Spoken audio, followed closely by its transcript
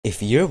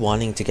If you're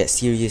wanting to get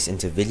serious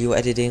into video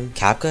editing,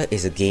 CapCut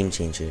is a game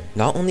changer.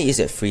 Not only is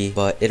it free,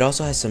 but it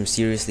also has some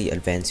seriously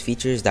advanced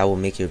features that will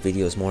make your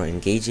videos more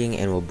engaging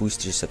and will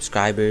boost your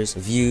subscribers,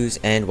 views,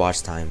 and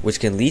watch time, which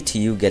can lead to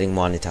you getting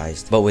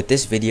monetized. But with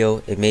this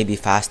video, it may be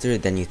faster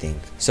than you think.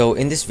 So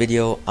in this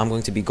video, I'm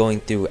going to be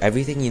going through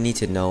everything you need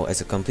to know as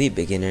a complete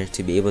beginner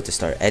to be able to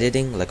start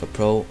editing like a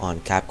pro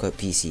on CapCut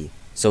PC.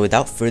 So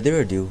without further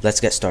ado, let's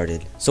get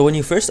started. So when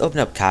you first open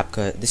up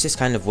CapCut, this is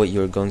kind of what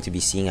you're going to be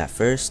seeing at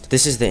first.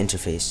 This is the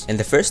interface. And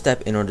the first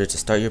step in order to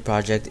start your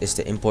project is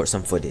to import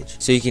some footage.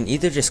 So you can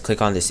either just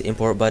click on this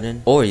import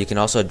button, or you can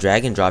also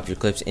drag and drop your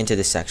clips into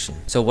this section.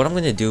 So what I'm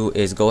going to do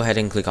is go ahead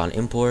and click on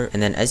import.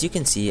 And then as you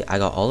can see, I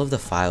got all of the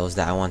files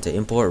that I want to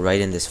import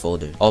right in this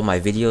folder. All my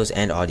videos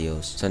and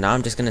audios. So now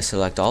I'm just going to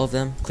select all of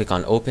them, click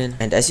on open.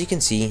 And as you can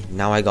see,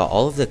 now I got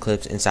all of the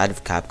clips inside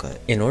of CapCut.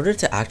 In order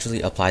to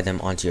actually apply them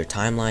onto your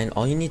timeline,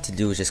 all you need to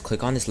do is just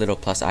click on this little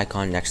plus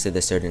icon next to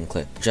the certain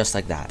clip, just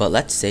like that. But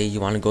let's say you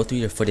want to go through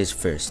your footage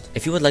first.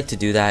 If you would like to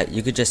do that,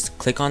 you could just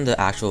click on the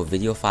actual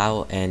video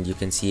file and you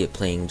can see it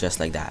playing just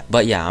like that.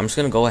 But yeah, I'm just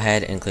going to go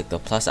ahead and click the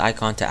plus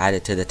icon to add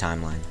it to the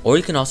timeline. Or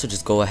you can also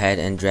just go ahead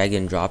and drag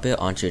and drop it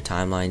onto your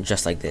timeline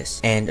just like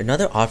this. And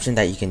another option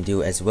that you can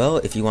do as well,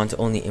 if you want to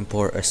only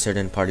import a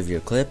certain part of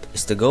your clip,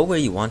 is to go where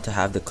you want to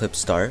have the clip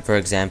start. For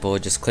example,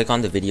 just click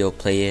on the video,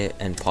 play it,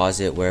 and pause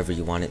it wherever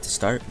you want it to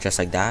start, just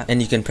like that. And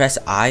you can press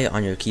I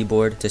on your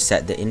keyboard to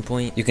set the in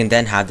point. You can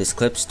then have this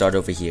clip start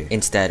over here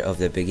instead of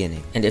the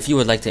beginning. And if you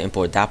would like to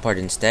import that part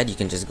instead, you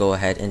can just go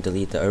ahead and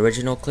delete the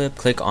original clip,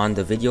 click on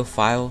the video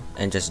file,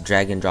 and just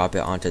drag and drop it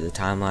onto the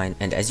timeline.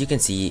 And as you can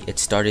see, it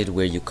started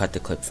where you cut the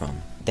clip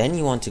from. Then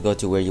you want to go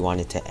to where you want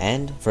it to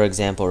end, for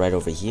example right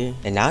over here.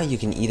 And now you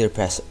can either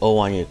press O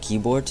on your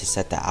keyboard to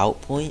set the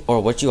out point,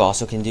 or what you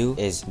also can do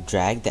is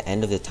drag the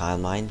end of the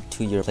timeline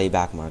to your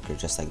playback marker,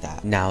 just like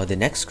that. Now the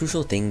next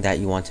crucial thing that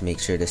you want to make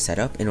sure to set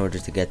up in order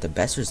to get the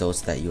best results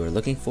that you are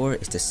looking for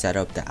is to set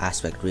up the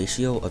aspect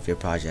ratio of your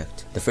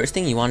project. The first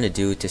thing you want to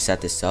do to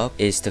set this up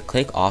is to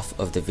click off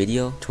of the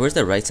video. Towards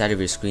the right side of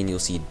your screen, you'll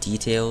see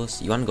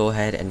details. You want to go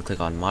ahead and click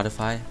on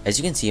modify. As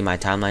you can see, my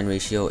timeline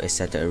ratio is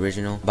set to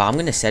original, but I'm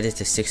going to set it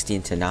to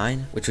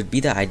 16:9, which would be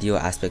the ideal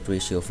aspect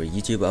ratio for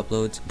YouTube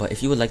uploads. But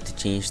if you would like to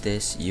change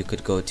this, you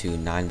could go to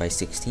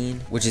 9:16,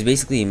 which is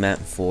basically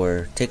meant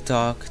for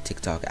TikTok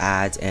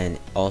ads, and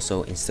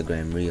also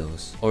Instagram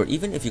Reels. Or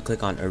even if you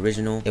click on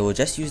original, it will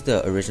just use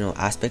the original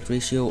aspect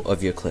ratio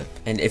of your clip.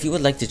 And if you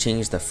would like to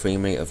change the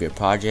frame rate of your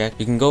project,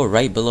 you can go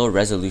right below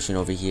resolution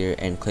over here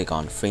and click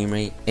on frame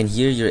rate. And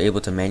here you're able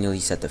to manually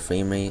set the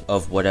frame rate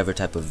of whatever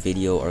type of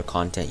video or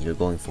content you're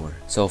going for.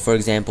 So for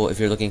example, if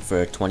you're looking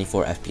for a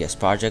 24 FPS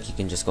project, you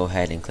can just go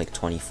ahead and click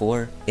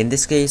 24. In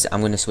this case, I'm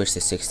going to switch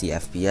to 60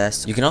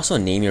 FPS. You can also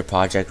name your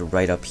project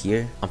right up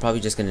here. I'm probably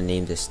just going to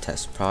name this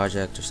test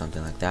project or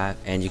something like that.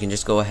 And you can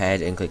just go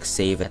ahead and click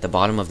save at the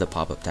bottom of the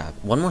pop-up tab.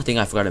 One more thing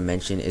I forgot to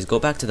mention is go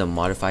back to the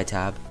modify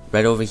tab,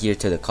 right over here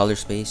to the color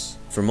space.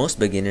 For most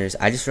beginners,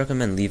 I just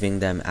recommend leaving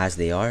them as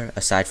they are,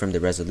 aside from the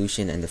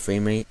resolution and the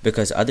frame rate,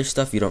 because other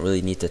stuff you don't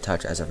really need to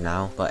touch as of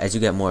now. But as you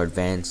get more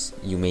advanced,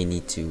 you may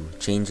need to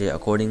change it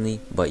accordingly,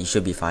 but you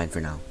should be fine for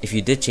now. If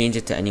you did change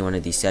it to any one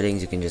of these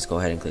settings, you can just go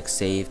ahead and click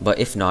save, but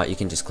if not, you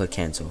can just click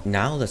cancel.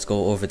 Now let's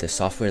go over the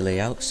software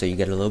layout so you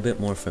get a little bit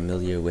more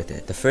familiar with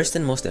it. The first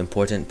and most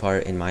important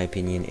part, in my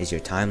opinion, is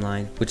your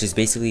timeline, which is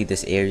basically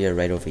this area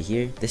right over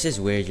here. This is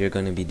where you're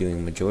going to be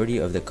doing majority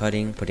of the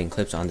cutting, putting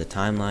clips on the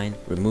timeline,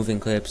 removing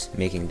clips,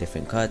 making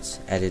different cuts,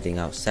 editing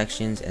out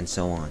sections, and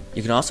so on.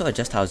 You can also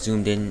adjust how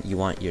zoomed in you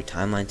want your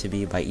timeline to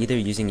be by either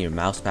using your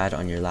mouse pad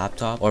on your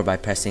laptop, or by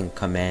pressing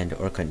command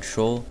or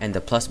control and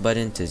the plus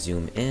button to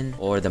zoom in,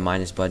 or the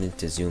minus button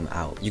to zoom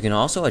out. You can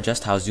also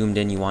adjust how zoomed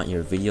in you want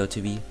your video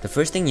to be. The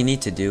first thing you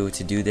need to do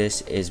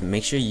this is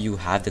make sure you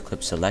have the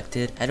clip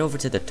selected. Head over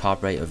to the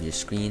top right of your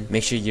screen,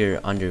 make sure you're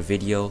under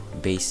video,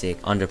 basic,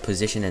 under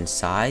position and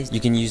size. You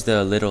can use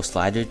the little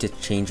slider to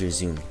change your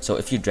zoom. So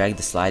if you drag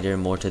the slider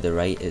more to the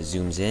right, it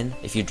zooms in.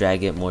 If you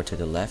drag it more to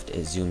the left,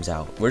 it zooms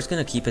out. We're just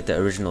going to keep it the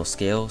original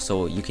scale,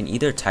 so you can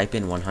either type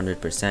in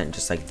 100%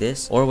 just like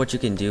this, or what you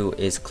can do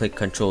is click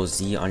Ctrl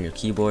Z on your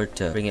keyboard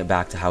to bring it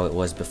back to how it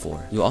was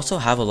before. You also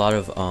have a lot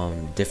of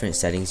different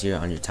settings here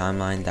on your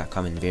timeline that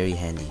come in very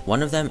handy.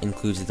 One of them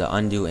includes the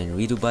undo and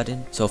redo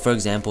button. So for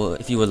example,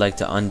 if you would like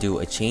to undo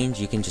a change,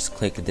 you can just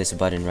click this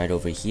button right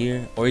over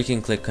here, or you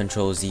can click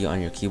Ctrl Z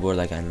on your keyboard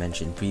like I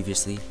mentioned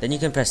previously. Then you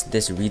can press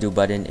this redo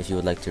button if you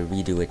would like to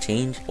redo a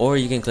change, or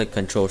you can click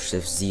Ctrl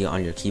Shift Z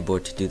on your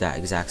keyboard to do that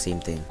exact same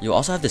thing. You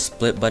also have the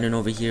split button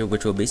over here,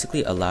 which will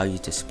basically allow you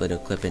to split a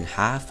clip in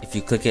half if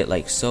you click it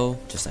like so,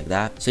 just like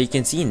that. So you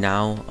can see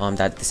now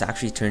that this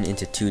actually turned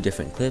into two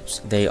different clips.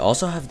 They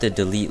also have the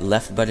delete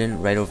left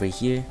button right over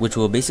here, which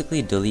will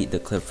basically delete the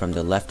clip from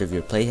the left of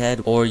your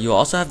playhead, or you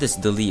also have this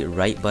delete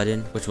right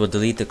button, which will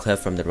delete the clip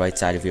from the right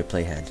side of your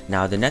playhead.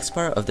 Now the next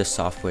part of the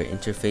software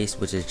interface,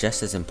 which is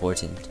just as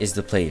important, is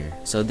the player.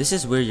 So this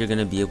is where you're going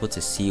to be able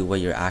to see what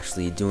you're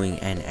actually doing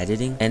and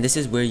editing, and this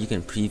is where you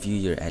can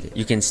preview your edit.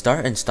 You can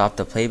start and stop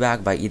the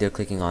playback by either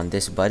clicking on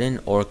this button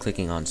or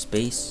clicking on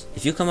space.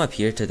 If you come up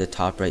here to the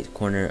top right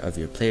corner of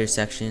your player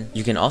section,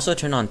 you can also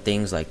turn on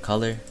things like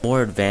color,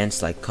 more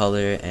advanced like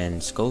color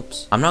and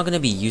scopes. I'm not going to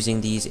be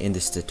using these in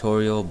this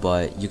tutorial,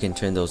 but you can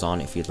turn those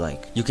on if you'd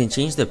like. You can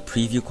change the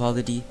preview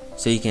quality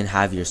so you can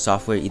have your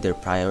software either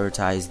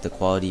prioritize the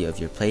quality of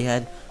your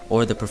playhead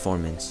or the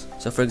performance.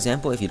 So for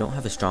example, if you don't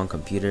have a strong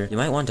computer, you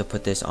might want to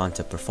put this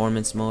onto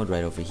performance mode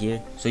right over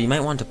here. So you might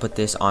want to put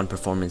this on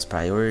performance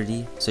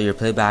priority so your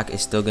playback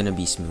is still going to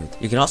be smooth.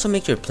 You can also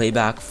make your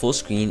playback full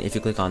screen if you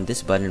click on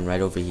this button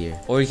right over here,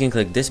 or you can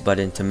click this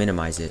button to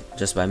minimize it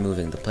just by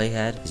moving the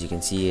playhead. As you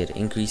can see, it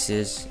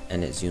increases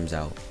and it zooms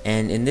out.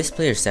 And in this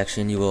player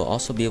section, you will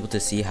also be able to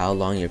see how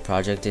long your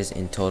project is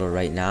in total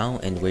right now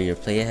and where your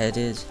playhead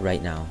is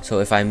right now. So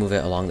if I move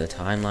it along the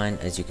timeline,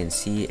 as you can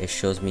see, it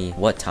shows me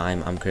what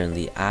time I'm currently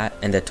at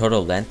and the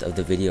total length of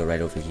the video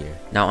right over here.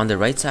 Now on the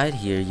right side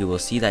here, you will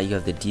see that you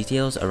have the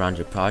details around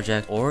your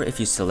project, or if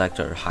you select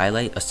or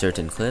highlight a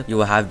certain clip, you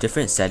will have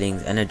different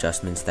settings and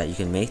adjustments that you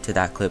can make to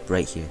that clip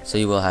right here. So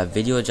you will have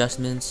video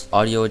adjustments,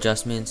 audio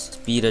adjustments,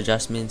 speed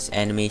adjustments,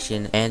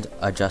 animation, and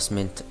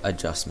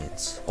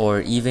adjustments,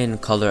 or even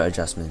color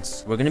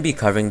adjustments. We're going to be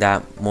covering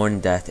that more in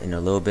depth in a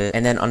little bit.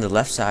 And then on the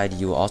left side,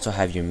 you will also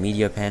have your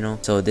media panel.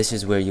 So this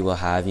is where you will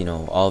have,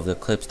 all of the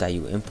clips that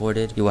you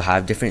imported. You will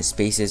have different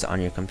spaces on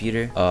your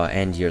computer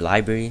and your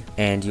library,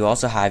 and you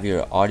also have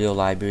your audio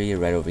library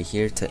right over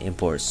here to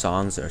import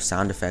songs or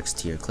sound effects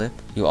to your clip.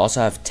 You also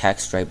have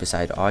text right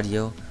beside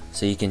audio,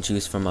 so you can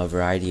choose from a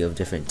variety of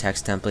different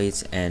text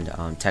templates and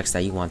text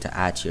that you want to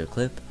add to your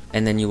clip.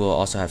 And then you will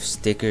also have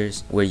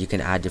stickers where you can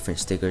add different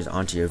stickers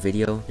onto your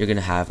video. You're going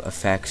to have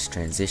effects,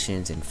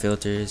 transitions, and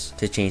filters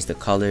to change the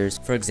colors,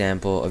 for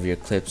example, of your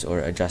clips or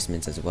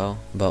adjustments as well.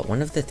 But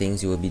one of the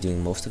things you will be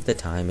doing most of the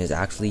time is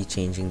actually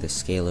changing the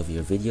scale of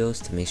your videos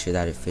to make sure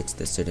that it fits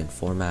the certain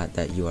format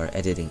that you are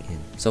editing in.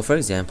 So for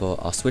example,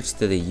 I'll switch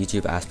to the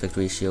YouTube aspect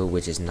ratio,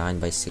 which is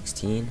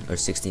 9:16 or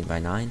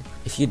 16:9.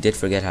 If you did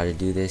forget how to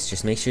do this,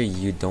 just make sure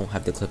you don't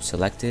have the clip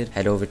selected.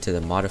 Head over to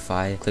the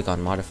modify, click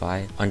on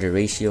modify. Under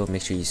ratio,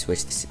 make sure you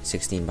switch to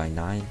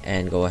 16:9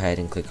 and go ahead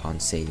and click on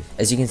save.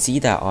 As you can see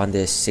that on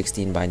this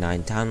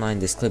 16:9 timeline,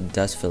 this clip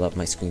does fill up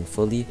my screen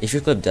fully. If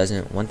your clip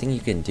doesn't, one thing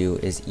you can do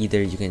is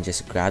either you can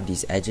just grab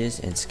these edges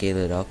and scale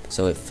it up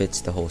so it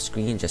fits the whole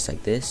screen just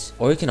like this,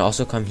 or you can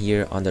also come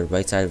here on the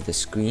right side of the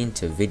screen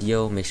to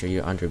video. Make sure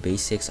you're under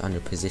basics,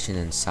 under position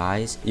and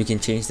size. You can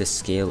change the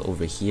scale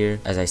over here.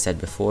 As I said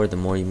before, the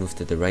more you move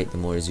to the right, the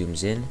more it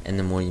zooms in, and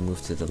the more you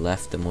move to the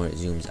left, the more it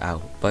zooms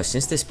out. But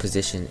since this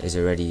position is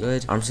already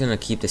good, I'm just gonna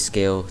keep the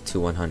scale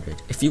to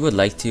 100. If you would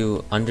like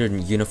to, under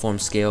uniform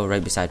scale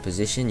right beside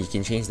position, you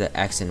can change the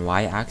X and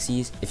Y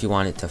axes if you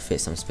want it to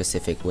fit some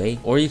specific way,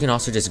 or you can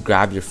also just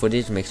grab your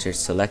footage, make sure it's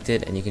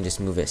selected, and you can just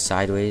move it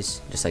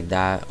sideways just like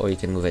that, or you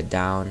can move it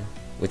down,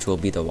 which will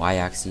be the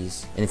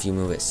Y-axis, and if you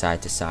move it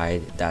side to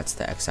side, that's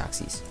the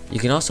X-axis. You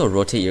can also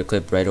rotate your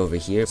clip right over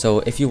here. So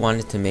if you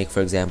wanted to make,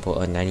 for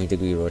example, a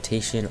 90-degree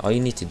rotation, all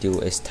you need to do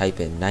is type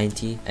in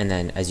 90, and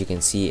then as you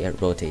can see,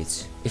 it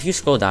rotates. If you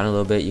scroll down a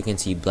little bit, you can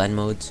see blend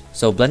modes.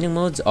 So blending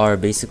modes are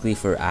basically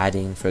for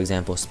adding, for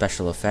example,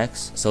 special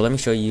effects. So let me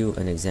show you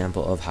an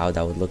example of how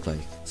that would look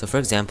like. So for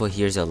example,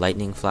 here's a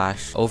lightning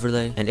flash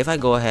overlay, and if I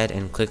go ahead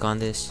and click on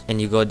this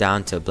and you go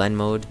down to blend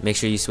mode, make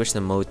sure you switch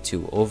the mode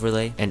to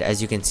overlay, and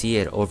as you can see,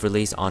 it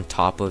overlays on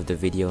top of the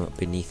video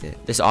beneath it.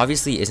 This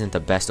obviously isn't the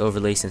best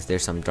overlay since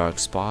there's some dark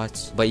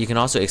spots, but you can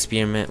also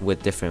experiment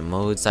with different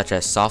modes such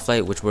as soft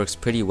light, which works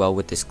pretty well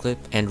with this clip.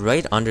 And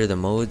right under the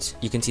modes,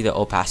 you can see the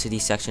opacity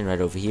section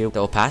right over here.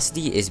 The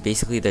opacity is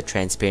basically the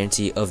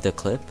transparency of the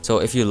clip. So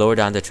if you lower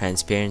down the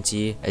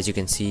transparency, as you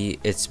can see,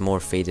 it's more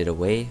faded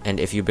away, and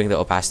if you bring the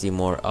opacity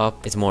more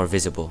up, it's more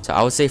visible. So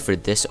I would say for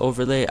this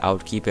overlay, I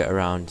would keep it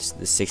around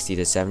the 60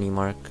 to 70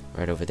 mark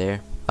right over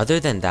there. Other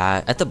than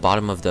that, at the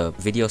bottom of the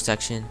video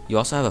section, you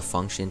also have a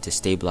function to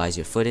stabilize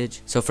your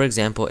footage. So for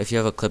example, if you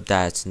have a clip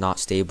that's not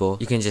stable,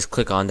 you can just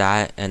click on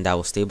that and that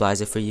will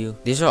stabilize it for you.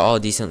 These are all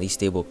decently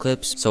stable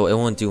clips, so it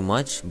won't do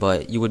much,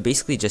 but you would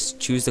basically just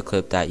choose the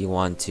clip that you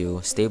want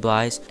to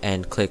stabilize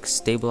and click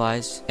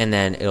stabilize, and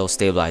then it'll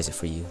stabilize it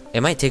for you.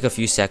 It might take a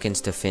few seconds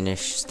to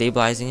finish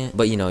stabilizing it,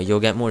 but you'll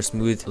get more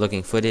smooth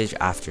looking footage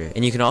after it.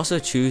 And you can also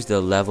choose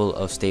the level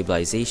of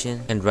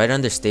stabilization, and right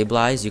under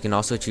stabilize, you can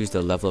also choose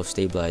the level of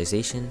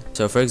stabilization.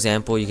 So for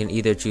example, you can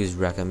either choose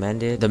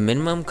recommended. The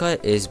minimum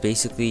cut is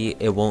basically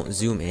it won't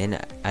zoom in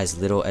as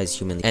little as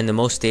humanly, and the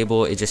most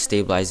stable, it just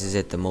stabilizes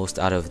it the most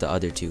out of the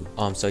other two.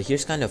 So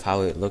here's kind of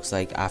how it looks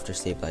like after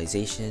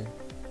stabilization,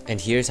 and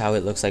here's how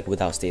it looks like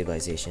without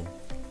stabilization.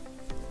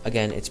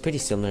 Again, it's pretty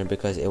similar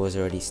because it was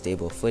already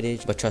stable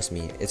footage, but trust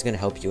me, it's gonna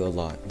help you a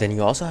lot. Then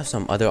you also have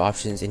some other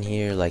options in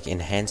here like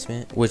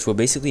enhancement, which will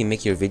basically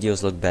make your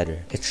videos look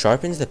better. It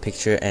sharpens the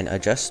picture and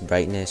adjusts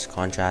brightness,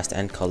 contrast,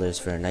 and colors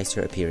for a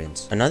nicer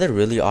appearance. Another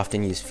really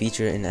often used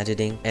feature in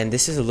editing, and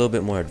this is a little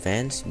bit more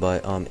advanced,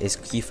 but is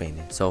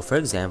keyframing. So for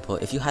example,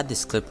 if you had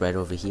this clip right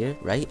over here,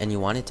 right, and you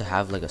wanted to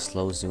have like a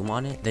slow zoom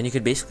on it, then you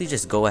could basically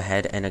just go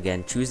ahead and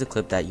again choose the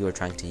clip that you are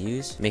trying to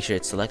use, make sure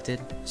it's selected.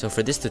 So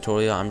for this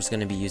tutorial, I'm just going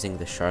to be using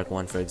the shark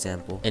one, for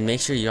example, and make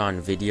sure you're on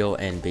video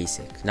and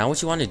basic. Now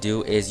what you want to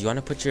do is you want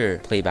to put your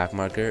playback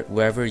marker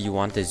wherever you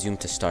want the zoom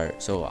to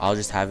start. So I'll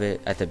just have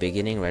it at the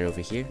beginning right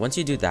over here. Once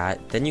you do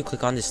that, then you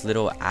click on this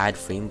little add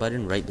frame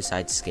button right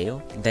beside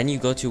scale. Then you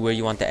go to where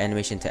you want the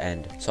animation to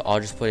end. So I'll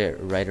just put it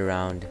right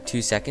around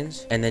 2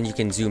 seconds, and then you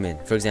can zoom in,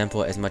 for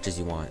example, as much as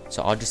you want.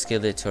 So I'll just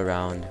scale it to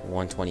around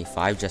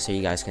 125 just so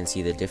you guys can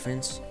see the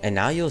difference. And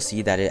now you'll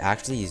see that it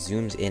actually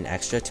zooms in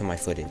extra to my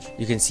footage.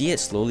 You can see it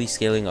slowly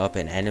scaling up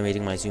and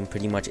animating my zoom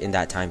pretty much in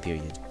that time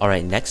period.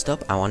 Alright, next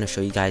up, I want to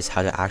show you guys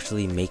how to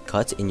actually make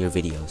cuts in your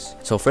videos.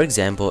 So for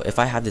example, if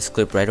I have this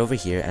clip right over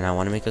here and I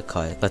want to make a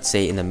cut, let's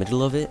say in the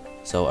middle of it,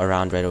 so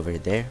around right over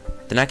there,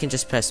 then I can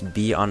just press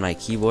B on my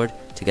keyboard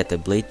to get the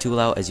blade tool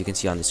out, as you can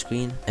see on the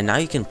screen. And now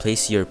you can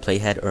place your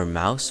playhead or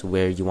mouse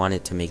where you want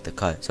it to make the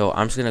cut. So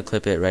I'm just going to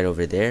clip it right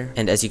over there.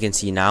 And as you can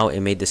see now, it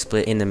made the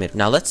split in the middle.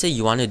 Now let's say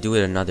you want to do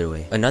it another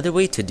way. Another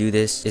way to do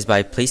this is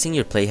by placing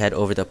your playhead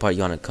over the part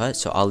you want to cut.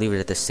 So I'll leave it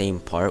at the same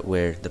part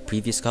where the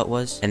previous cut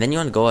was. And then you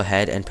want to go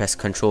ahead and press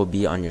Ctrl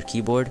B on your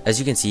keyboard. As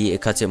you can see,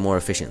 it cuts it more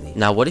efficiently.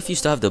 Now what if you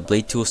still have the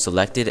blade tool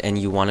selected and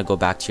you want to go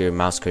back to your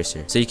mouse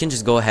cursor? So you can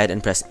just go ahead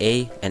and press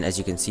A, and as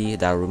you can see,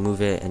 that'll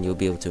remove it and you'll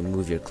be able to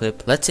move your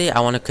clip. Let's say I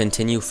want to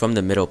continue from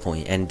the middle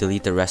point and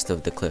delete the rest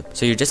of the clip.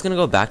 So you're just going to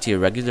go back to your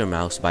regular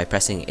mouse by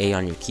pressing A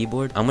on your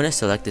keyboard. I'm going to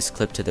select this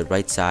clip to the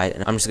right side,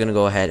 and I'm just going to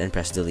go ahead and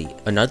press delete.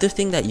 Another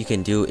thing that you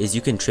can do is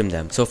you can trim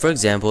them. So for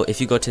example, if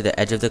you go to the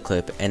edge of the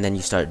clip and then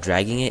you start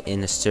dragging it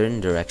in a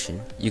certain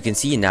direction, you can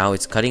see now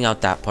it's cutting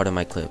out that part of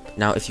my clip.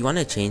 Now if you want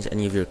to change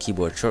any of your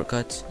keyboard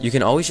shortcuts, you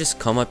can always just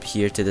come up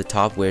here to the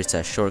top where it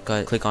says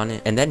shortcut, click on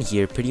it, and then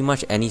here pretty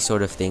much any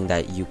sort of thing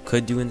that you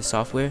could do in the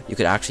software, you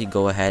could actually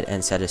go ahead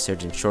and set a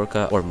certain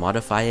shortcut or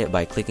modify it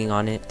by clicking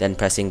on it, then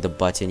pressing the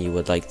button you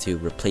would like to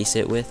replace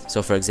it with.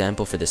 So for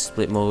example, for the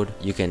split mode,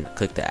 you can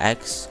click the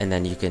X and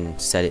then you can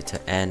set it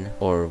to N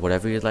or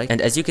whatever you'd like.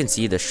 And as you can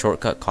see, the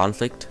shortcut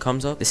conflict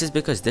comes up. This is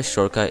because this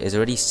shortcut is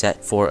already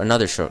set for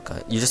another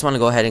shortcut. You just want to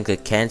go ahead and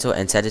click cancel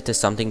and set it to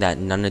something that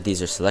none of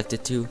these are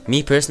selected to.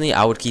 Me personally,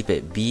 I would keep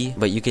it B,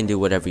 but you can do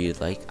whatever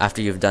you'd like.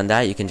 After you've done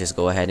that, you can just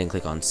go ahead and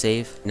click on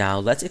save. Now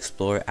let's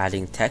explore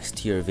adding text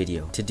to your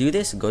video. To do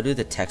this, go to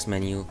the text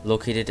menu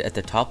located at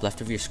the top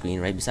left of your screen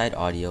right beside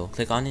audio,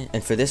 click on it,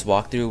 and for this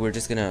walkthrough we're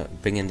just gonna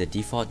bring in the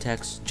default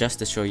text just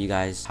to show you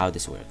guys how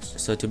this works.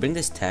 So to bring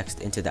this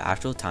text into the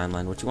actual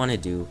timeline, what you want to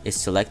do is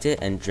select it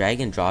and drag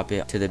and drop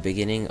it to the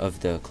beginning of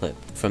the clip.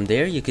 From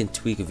there you can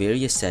tweak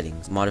various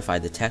settings, modify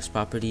the text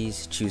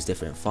properties, choose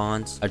different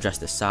fonts,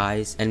 adjust the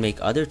size, and make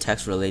other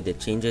text related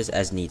changes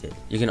as needed.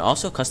 You can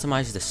also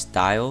customize the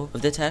style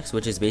of the text,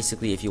 which is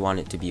basically if you want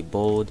it to be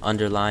bold,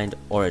 underlined,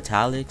 or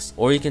italics,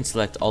 or you can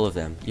select all of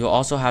them. You'll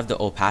also have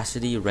the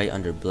opacity right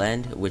under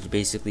blend, which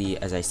basically,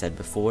 as I said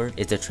before,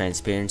 is the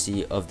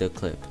transparency of the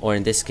clip, or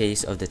in this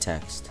case of the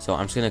text. So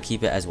I'm just going to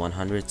keep it as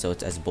 100 so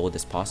it's as bold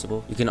as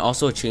possible. You can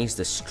also change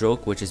the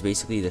stroke, which is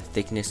basically the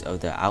thickness of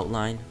the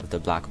outline of the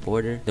black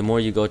border. The more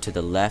you go to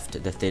the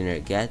left, the thinner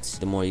it gets.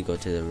 The more you go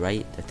to the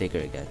right, the thicker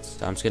it gets.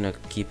 So I'm just going to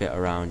keep it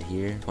around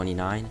here,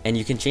 29. And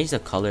you can change the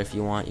color if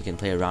you want. You can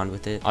play around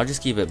with it. I'll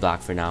just keep it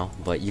black for now,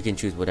 but you can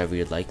choose whatever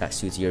you'd like that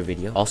suits your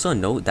video. Also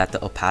note that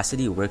the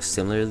opacity works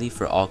similarly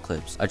for all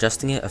clips.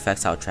 Adjusting it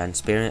affects how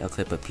transparent a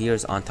clip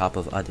appears on top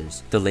of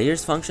others. The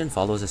layers function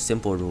follows a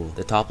simple rule.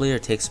 The top layer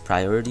takes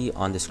priority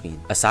on the screen.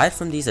 Aside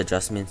from these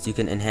adjustments, you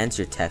can enhance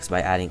your text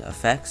by adding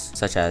effects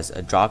such as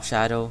a drop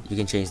shadow. You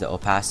can change the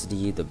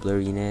opacity, the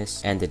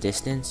blurriness, and the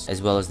distance,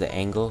 as well as the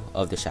angle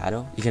of the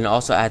shadow. You can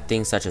also add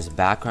things such as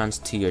backgrounds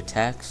to your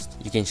text.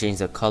 You can change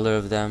the color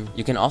of them.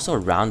 You can also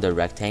round the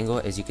rectangle,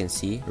 as you can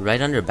see.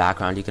 Right under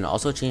background, you can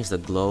also change the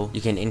glow.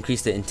 You can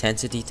increase the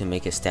intensity to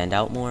make it stand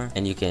out more,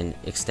 and you can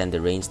extend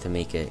the range to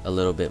make it a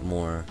little bit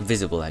more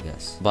visible, I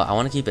guess. But I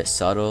want to keep it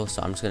subtle,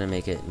 so I'm just going to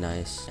make it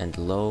nice and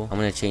low. I'm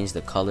going to change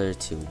the color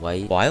to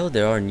white. While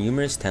there are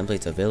numerous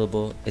templates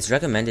available, it's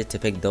recommended to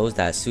pick those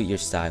that suit your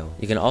style.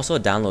 You can also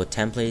download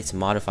templates,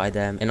 modify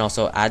them, and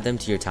also add them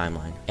to your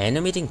timeline.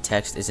 Animating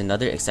text is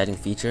another exciting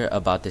feature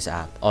about this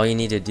app. All you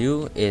need to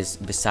do is,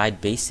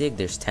 beside basic,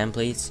 there's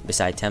templates.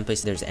 Beside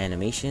templates, there's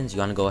animations. You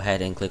want to go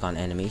ahead and click on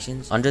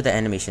animations. Under the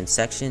animation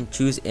section,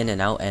 choose in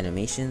and out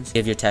animations.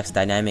 Give your text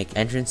dynamic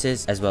entrance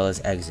entrances as well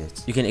as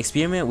exits. You can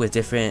experiment with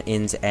different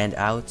ins and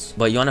outs,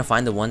 but you want to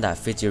find the one that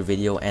fits your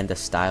video and the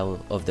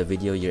style of the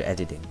video you're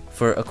editing.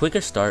 For a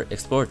quicker start,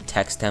 explore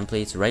text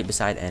templates right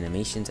beside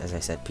animations as I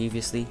said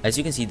previously. As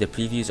you can see, the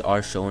previews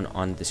are shown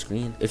on the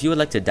screen. If you would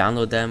like to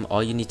download them,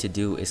 all you need to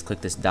do is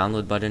click this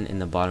download button in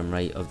the bottom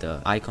right of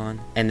the icon,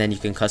 and then you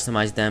can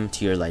customize them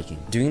to your liking.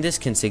 Doing this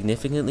can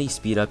significantly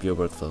speed up your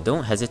workflow.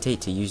 Don't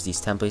hesitate to use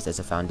these templates as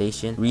a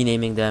foundation,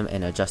 renaming them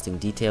and adjusting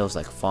details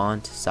like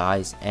font,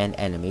 size, and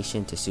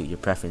animation to suit your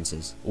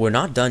preferences. We're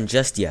not done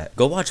just yet.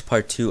 Go watch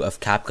part 2 of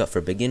CapCut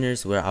for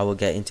beginners, where I will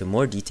get into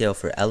more detail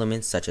for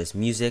elements such as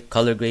music,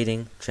 color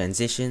grading,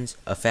 transitions,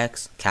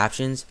 effects,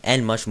 captions,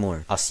 and much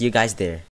more. I'll see you guys there.